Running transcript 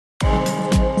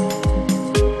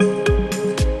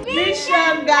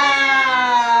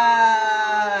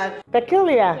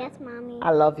Peculiar. Yes, Mommy.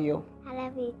 I love you. I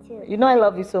love you too. You know I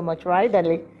love you so much, right,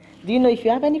 darling? Do you know if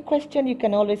you have any question, you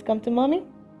can always come to Mommy?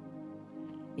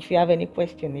 If you have any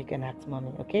question, you can ask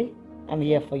Mommy, okay? I'm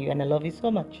here for you and I love you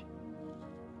so much.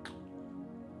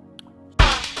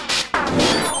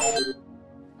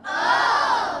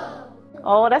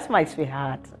 Oh, that's my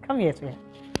sweetheart. Come here, sweetheart.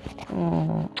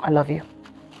 I love you.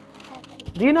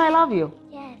 Do you know I love you?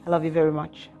 Yes. I love you very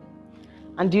much.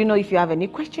 And do you know if you have any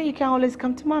question, you can always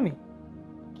come to Mommy?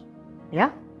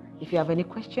 Yeah? If you have any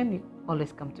question, you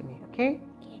always come to me, okay?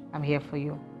 Okay. I'm here for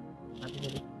you. Love you,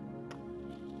 baby.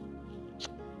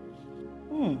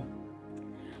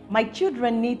 My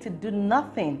children need to do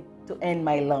nothing to earn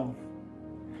my love.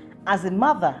 As a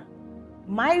mother,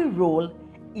 my role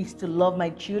is to love my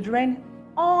children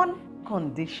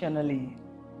unconditionally.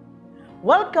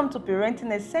 Welcome to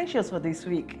Parenting Essentials for this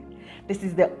week. This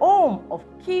is the home of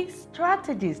key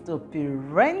strategies to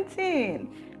parenting.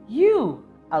 You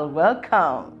are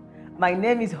welcome. My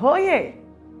name is Oye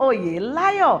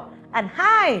Layo, and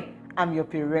hi, I'm your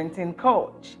parenting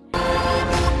coach.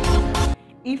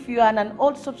 If you are an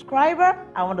old subscriber,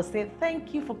 I want to say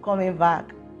thank you for coming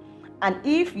back. And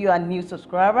if you are a new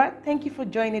subscriber, thank you for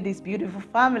joining this beautiful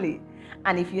family.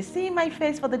 And if you see my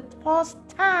face for the first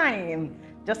time,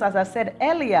 just as I said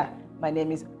earlier, my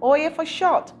name is Oye for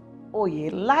short,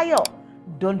 Oye Layo.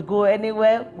 Don't go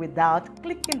anywhere without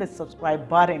clicking the subscribe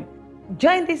button.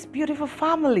 Join this beautiful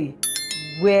family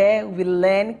where we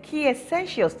learn key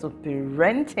essentials to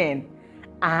parenting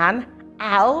and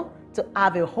how to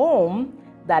have a home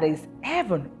that is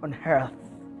heaven on earth.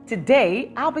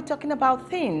 Today, I'll be talking about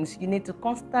things you need to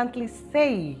constantly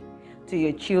say to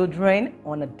your children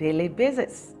on a daily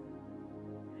basis.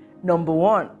 Number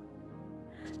one,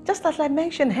 just as I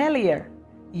mentioned earlier,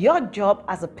 your job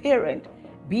as a parent,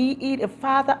 be it a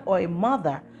father or a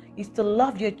mother, is to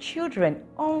love your children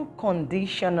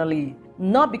unconditionally,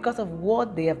 not because of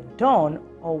what they have done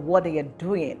or what they are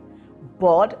doing,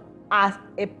 but as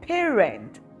a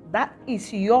parent, that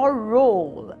is your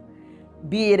role.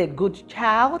 Be it a good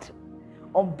child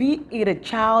or be it a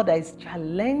child that is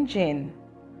challenging.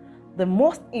 The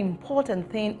most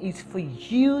important thing is for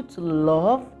you to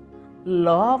love,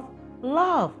 love,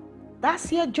 love.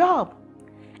 That's your job.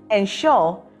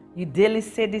 Ensure you daily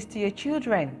say this to your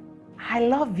children. I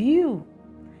love you.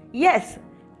 Yes,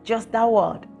 just that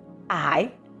word.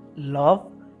 I love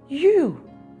you.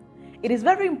 It is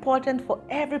very important for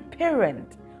every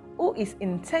parent who is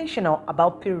intentional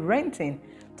about parenting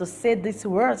to say these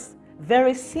words.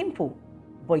 Very simple,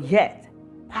 but yet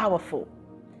powerful.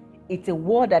 It's a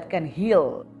word that can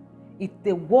heal. It's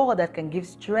a word that can give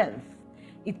strength.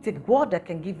 It's a word that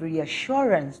can give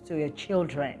reassurance to your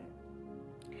children.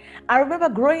 I remember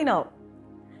growing up,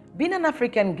 being an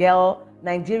African girl,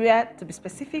 Nigeria to be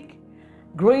specific,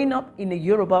 growing up in a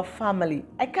Yoruba family,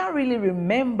 I can't really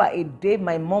remember a day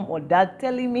my mom or dad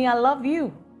telling me I love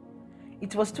you.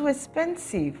 It was too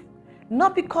expensive.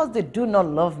 Not because they do not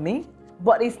love me,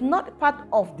 but it's not part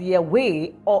of their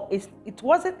way, or it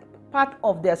wasn't part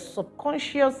of their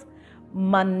subconscious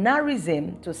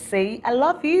mannerism to say, I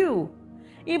love you.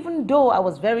 Even though I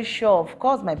was very sure, of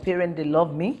course, my parents, they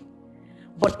love me,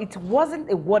 but it wasn't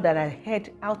a word that I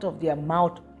heard out of their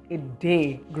mouth a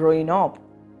day growing up.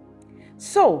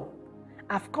 So,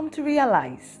 I've come to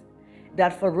realize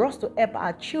that for us to help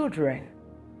our children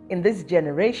in this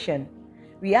generation,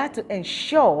 we have to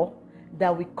ensure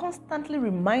that we constantly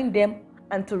remind them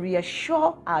and to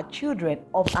reassure our children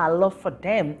of our love for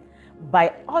them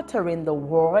by uttering the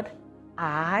word,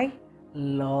 I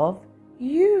love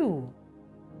you.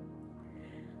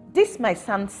 This might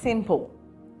sound simple.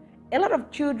 A lot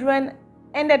of children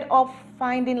ended up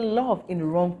finding love in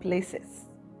wrong places.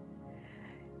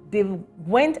 They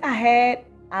went ahead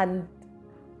and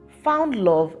found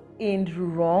love in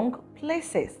wrong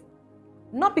places.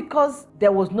 Not because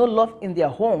there was no love in their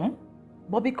home,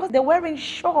 but because they weren't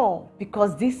sure,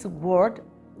 because this word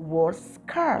was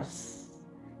scarce.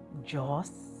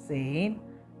 Just saying,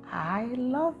 I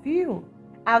love you.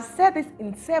 I've said this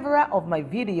in several of my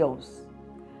videos,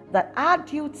 that our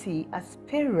duty as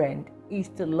parents is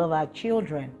to love our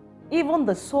children, even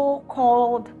the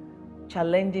so-called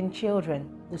challenging children,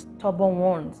 the stubborn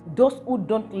ones, those who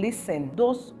don't listen,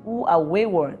 those who are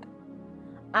wayward.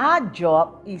 Our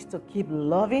job is to keep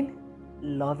loving,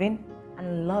 loving,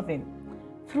 and loving.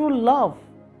 Through love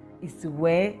is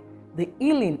where the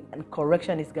healing and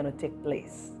correction is going to take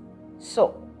place.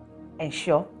 So,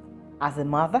 ensure as a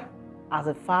mother, as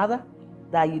a father,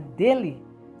 that you daily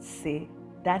say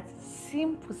that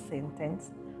simple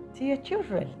sentence to your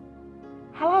children.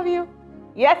 I love you.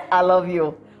 Yes, I love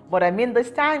you. But I mean this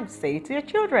time, say it to your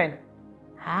children.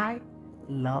 I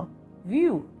love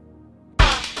you.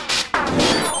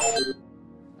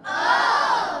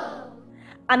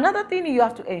 Another thing you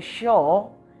have to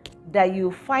ensure that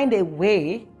you find a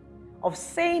way of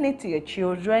saying it to your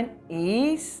children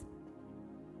is,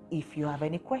 if you have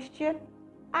any question,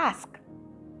 ask.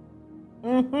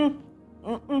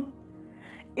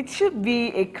 It should be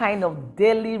a kind of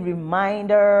daily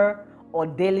reminder or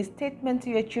daily statement to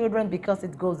your children because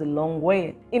it goes a long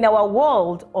way. In our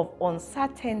world of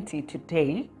uncertainty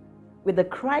today, with the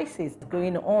crisis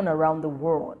going on around the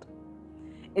world,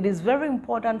 it is very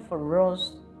important for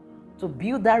us to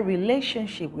build that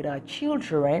relationship with our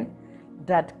children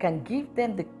that can give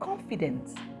them the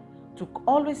confidence to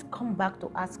always come back to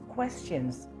ask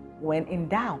questions when in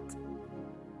doubt.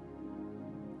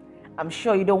 I'm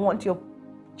sure you don't want your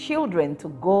children to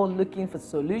go looking for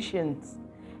solutions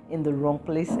in the wrong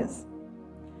places.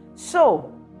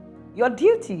 So, your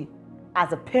duty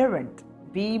as a parent,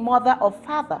 be mother or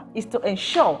father, is to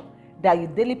ensure that you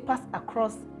daily pass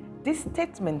across this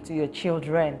statement to your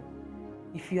children.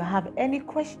 If you have any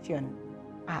question,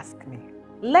 ask me.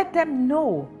 Let them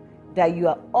know that you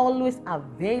are always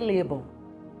available.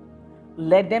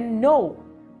 Let them know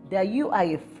that you are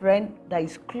a friend that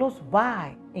is close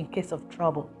by in case of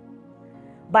trouble.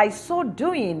 By so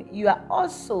doing, you are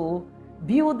also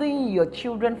building your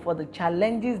children for the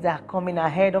challenges that are coming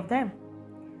ahead of them.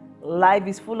 Life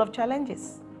is full of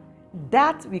challenges.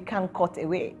 That we can't cut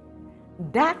away.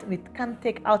 That we can't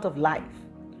take out of life.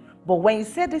 But when you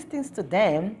say these things to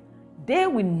them, they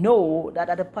will know that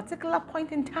at a particular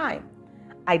point in time,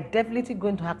 I definitely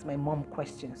going to ask my mom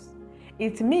questions.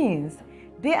 It means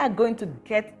they are going to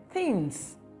get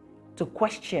things to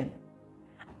question.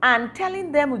 And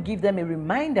telling them will give them a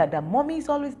reminder that mommy is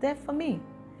always there for me.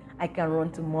 I can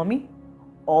run to mommy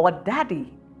or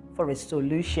daddy for a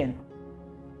solution.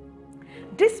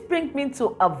 This brings me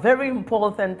to a very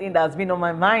important thing that's been on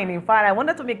my mind. In fact, I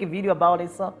wanted to make a video about it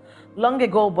so long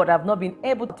ago, but I've not been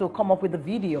able to come up with a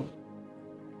video.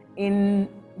 In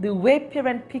the way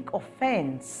parents pick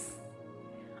offense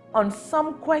on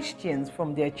some questions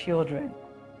from their children.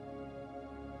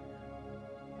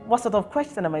 What sort of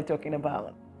question am I talking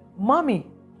about? Mommy,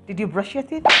 did you brush your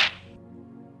teeth?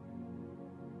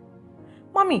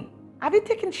 Mommy, have you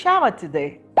taken a shower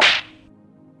today?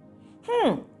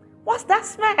 What's that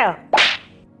smell?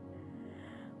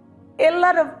 A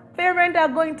lot of parents are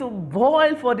going to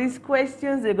boil for these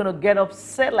questions. They're going to get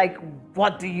upset like,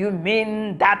 what do you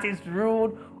mean? That is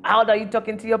rude. How are you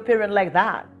talking to your parent like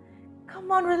that?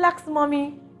 Come on, relax,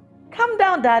 mommy. Calm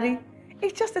down, daddy.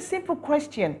 It's just a simple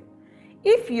question.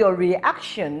 If your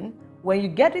reaction when you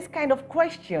get this kind of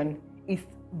question is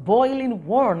boiling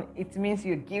one, it means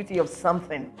you're guilty of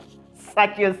something.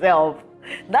 Sack yourself.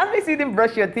 That means you didn't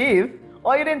brush your teeth,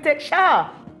 or you didn't take a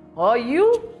shower, or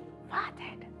you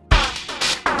farted.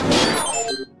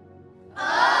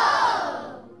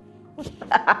 Oh!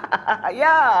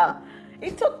 Yeah,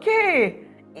 it's okay.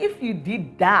 If you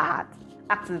did that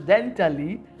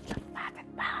accidentally, you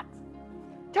farted bad.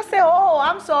 Just say, oh,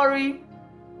 I'm sorry.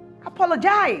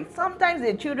 Apologize. Sometimes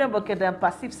the children will can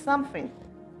perceive something.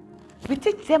 We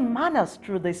teach them manners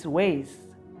through these ways.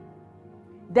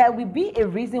 There will be a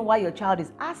reason why your child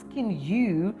is asking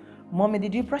you, Mommy,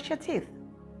 did you brush your teeth?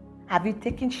 Have you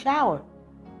taken a shower?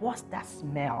 What's that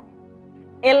smell?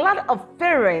 A lot of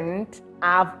parents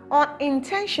have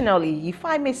unintentionally, if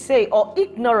I may say, or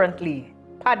ignorantly,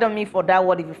 pardon me for that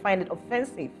word if you find it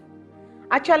offensive.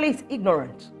 Actually, it's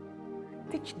ignorant.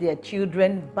 Teach their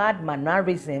children bad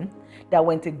mannerism that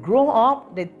when they grow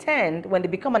up, when they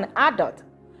become an adult,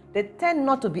 they tend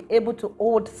not to be able to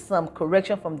hold some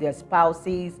correction from their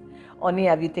spouses. Only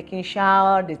have you taken a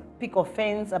shower? They pick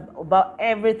offense about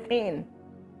everything.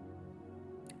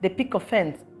 They pick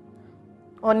offense.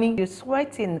 Only you're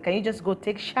sweating. Can you just go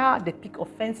take a shower? They pick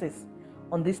offenses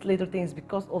on these little things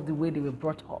because of the way they were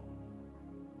brought up.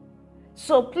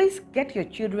 So please get your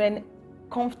children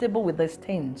comfortable with these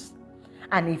things.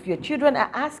 And if your children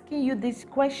are asking you these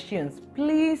questions,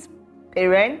 please,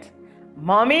 parent,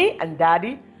 mommy and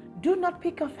daddy, do not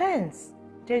pick offense.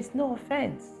 There is no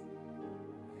offense.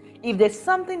 If there's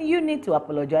something you need to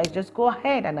apologize, just go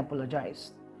ahead and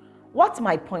apologize. What's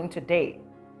my point today?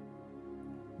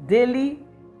 Daily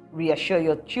reassure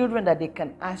your children that they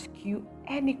can ask you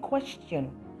any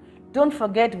question. Don't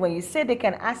forget, when you say they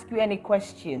can ask you any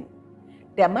question,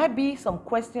 there might be some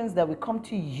questions that will come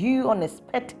to you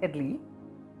unexpectedly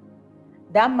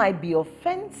that might be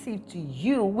offensive to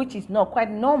you, which is not quite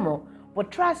normal,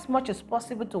 but try as much as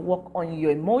possible to work on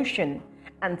your emotion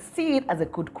and see it as a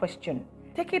good question.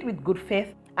 Take it with good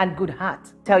faith and good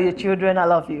heart. Tell your children I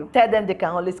love you. Tell them they can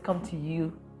always come to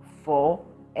you for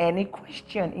any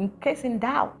question in case in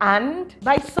doubt. And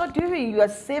by so doing, you are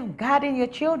safeguarding your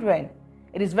children.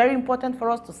 It is very important for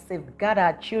us to safeguard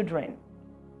our children.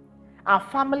 Our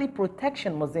family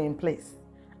protection must be in place.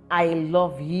 I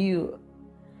love you.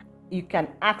 You can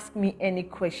ask me any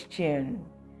question.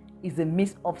 It's a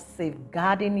means of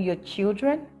safeguarding your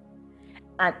children,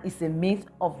 and it's a means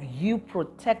of you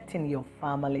protecting your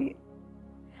family.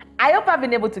 I hope I've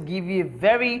been able to give you a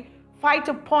very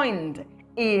vital point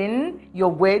in your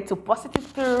way to positive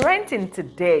parenting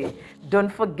today.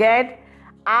 Don't forget,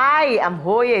 I am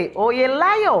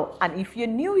Oyelayo, and if you're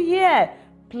new here,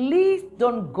 please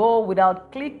don't go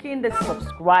without clicking the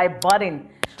subscribe button.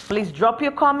 Please drop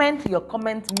your comment. Your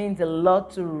comment means a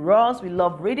lot to us. We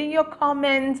love reading your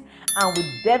comments, and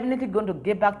we're definitely going to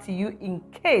get back to you in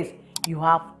case you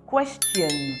have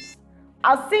questions.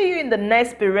 I'll see you in the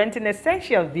next Parenting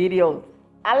Essential video.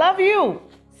 I love you.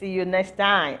 See you next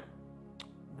time.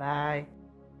 Bye.